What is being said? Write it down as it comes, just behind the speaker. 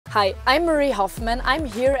Hi, I'm Marie Hoffmann. I'm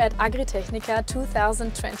here at Agritechnica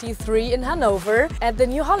 2023 in Hanover at the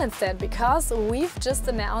New Holland stand because we've just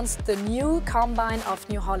announced the new combine of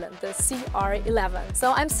New Holland, the CR11.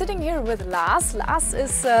 So I'm sitting here with Lars. Lars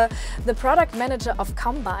is the product manager of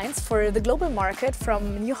combines for the global market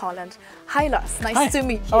from New Holland. Hi Lars, nice to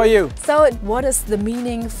meet you. How are you? So what is the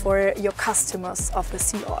meaning for your customers of the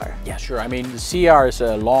CR? Yeah, sure. I mean, the CR is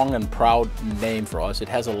a long and proud name for us. It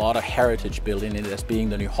has a lot of heritage built in it as being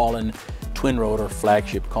the New Holland twin rotor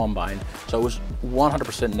flagship combine. So it was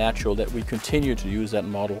 100% natural that we continue to use that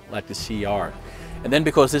model like the CR. And then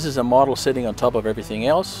because this is a model sitting on top of everything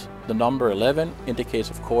else, the number 11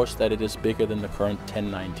 indicates, of course, that it is bigger than the current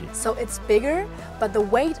 1090. So it's bigger, but the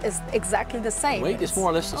weight is exactly the same. The weight is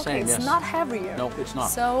more or less the same, yes. It's not heavier. No, it's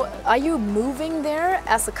not. So are you moving there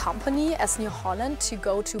as a company, as New Holland, to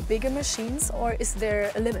go to bigger machines, or is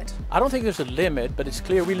there a limit? I don't think there's a limit, but it's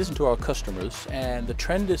clear we listen to our customers, and the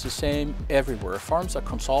trend is the same everywhere. Farms are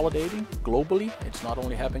consolidating globally. It's not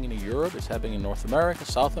only happening in Europe, it's happening in North America,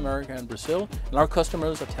 South America, and Brazil. And our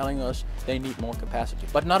customers are telling us they need more capacity,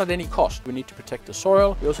 but not at any cost. We need to protect the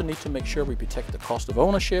soil. We also need to make sure we protect the cost of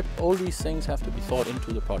ownership. All these things have to be thought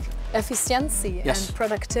into the project. Efficiency Yes. and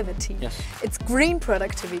productivity. Yes. It's green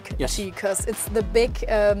productivity Yes. because it's the big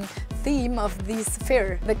theme of this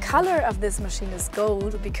fair. The color of this machine is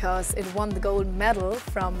gold because it won the gold medal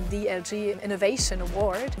from the DLG Innovation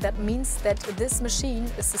Award. That means that this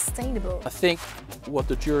machine is sustainable. I think what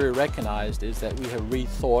the jury recognized is that we have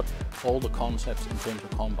rethought all the concepts in terms of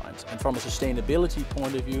combines. And from a sustainability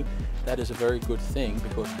point of view, that is a very good thing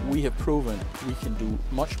because we have proven we can do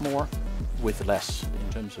much more with less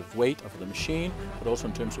in terms of weight of the machine, but also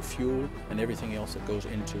in terms of fuel and everything else that goes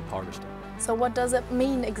into harvesting. So what does it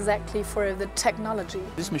mean exactly for the technology?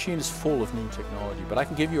 This machine is full of new technology, but I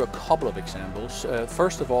can give you a couple of examples.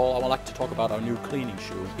 First of all, I would like to talk about our new cleaning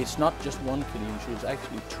shoe. It's not just one cleaning shoe, it's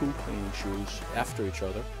actually two cleaning shoes after each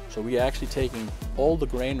other. So we are actually taking all the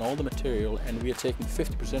grain, all the material, and we are taking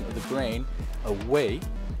 50% of the grain away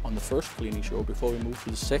on the first cleaning shoe before we move to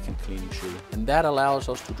the second cleaning shoe. And that allows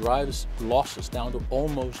us to drive losses down to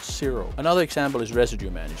almost zero. Another example is residue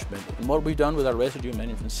management. And what we've done with our residue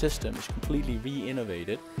management system is completely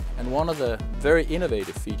re-innovated. And one of the very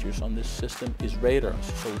innovative features on this system is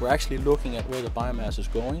radars. So we're actually looking at where the biomass is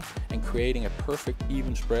going and creating a perfect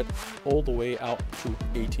even spread all the way out to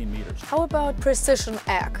 18 meters. How about precision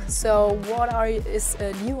ag? So what is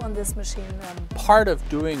new on this machine? Part of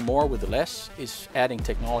doing more with less is adding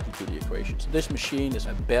technology to the equation. So this machine is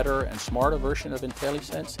a better and smarter version of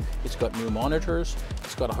IntelliSense. It's got new monitors,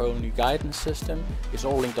 it's got a whole new guidance system, it's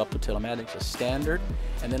all linked up to telematics as standard,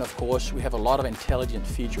 and then of course we have a lot of intelligent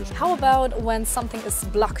features. How about when something is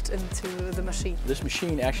blocked into the machine? This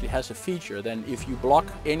machine actually has a feature, then if you block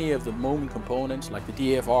any of the moving components like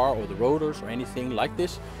the DFR or the rotors or anything like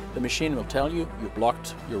this, the machine will tell you, you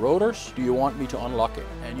blocked your rotors, do you want me to unlock it?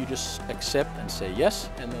 And you just accept and say yes,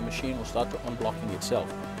 and the machine will start to unblocking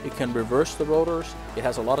itself. It can reverse the rotors, it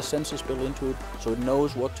has a lot of sensors built into it, so it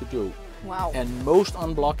knows what to do. Wow. And most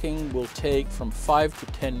unblocking will take from 5 to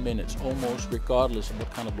 10 minutes, almost regardless of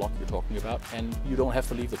what kind of block you're talking about, and you don't have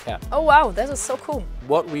to leave the cab. Oh wow, that is so cool.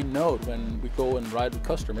 What we note when we go and ride with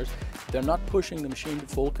customers, they're not pushing the machine to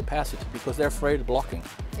full capacity because they're afraid of blocking.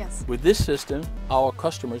 Yes. With this system, our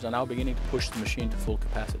customers are now beginning to push the machine to full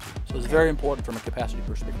capacity. So it's very important from a capacity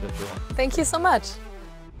perspective as well. Thank you so much.